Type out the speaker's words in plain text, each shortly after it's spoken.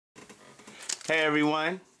Hey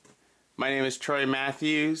everyone, my name is Troy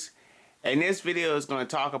Matthews, and this video is going to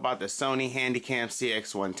talk about the Sony Handycam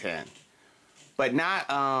CX110. But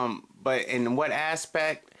in what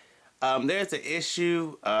aspect? There's an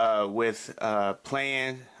issue with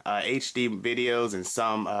playing HD videos and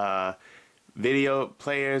some video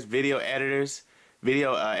players, video editors,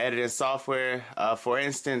 video editing software. For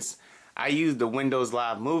instance, I use the Windows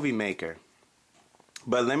Live Movie Maker.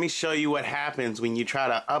 But let me show you what happens when you try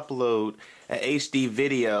to upload an HD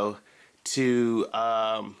video to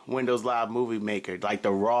Windows Live Movie Maker, like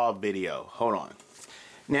the raw video. Hold on.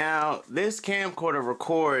 Now, this camcorder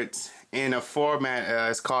records in a format,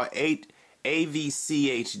 it's called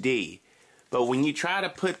AVCHD. But when you try to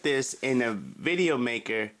put this in a video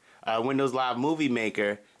maker, Windows Live Movie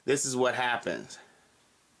Maker, this is what happens.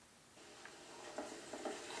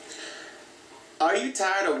 Are you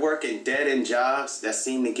tired of working dead-end jobs that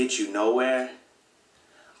seem to get you nowhere?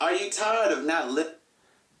 Are you tired of not living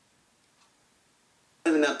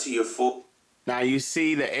up to your full... Now you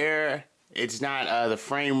see the error, it's not the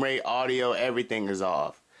frame rate, audio, everything is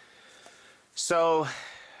off. So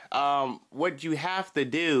what you have to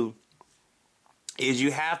do is you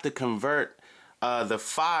have to convert the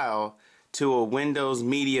file to a Windows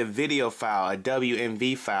Media Video file, a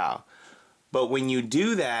WMV file. But when you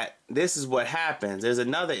do that, this is what happens. There's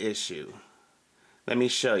another issue. Let me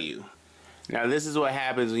show you. Now this is what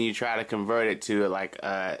happens when you try to convert it to like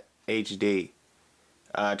HD.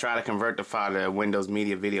 Try to convert the file to a Windows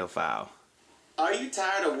Media Video file. Are you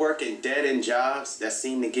tired of working dead-end jobs that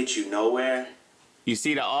seem to get you nowhere? You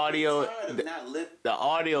see the audio, the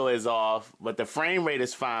audio is off, but the frame rate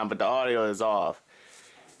is fine, but the audio is off.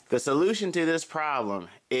 The solution to this problem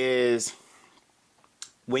is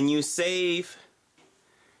when you save,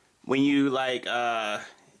 when you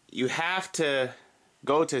you have to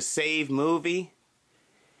go to save movie,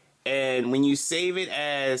 and when you save it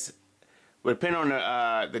as, depending on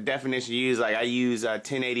the definition you use, like I use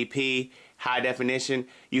 1080p high definition,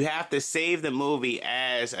 you have to save the movie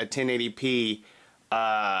as a 1080p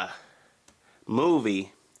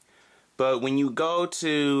movie. But when you go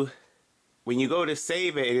to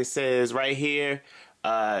save it, it says right here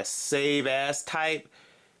save as type.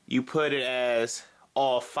 You put it as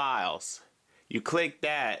all files. You click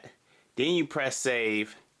that, then you press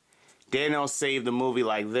save, then it'll save the movie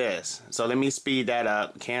like this. So let me speed that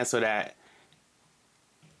up, cancel that,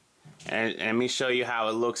 and let me show you how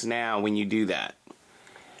it looks now when you do that.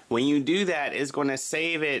 When you do that, it's going to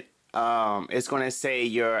save it. It's going to say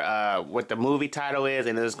your what the movie title is,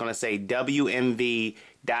 and it's going to say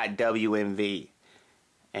WMV.WMV,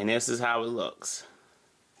 and this is how it looks.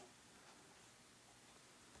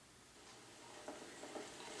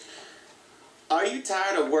 Are you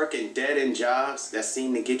tired of working dead-end jobs that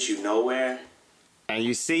seem to get you nowhere? And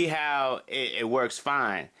you see how it works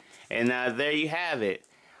fine. And there you have it.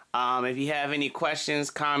 If you have any questions,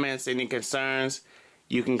 comments, any concerns,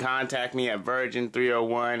 you can contact me at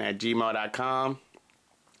virgin301@gmail.com,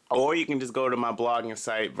 or you can just go to my blogging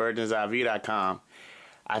site, virginsiv.com.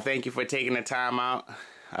 I thank you for taking the time out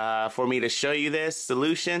for me to show you this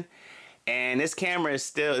solution. And this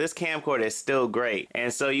camcorder is still great.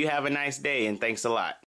 And so you have a nice day, and thanks a lot.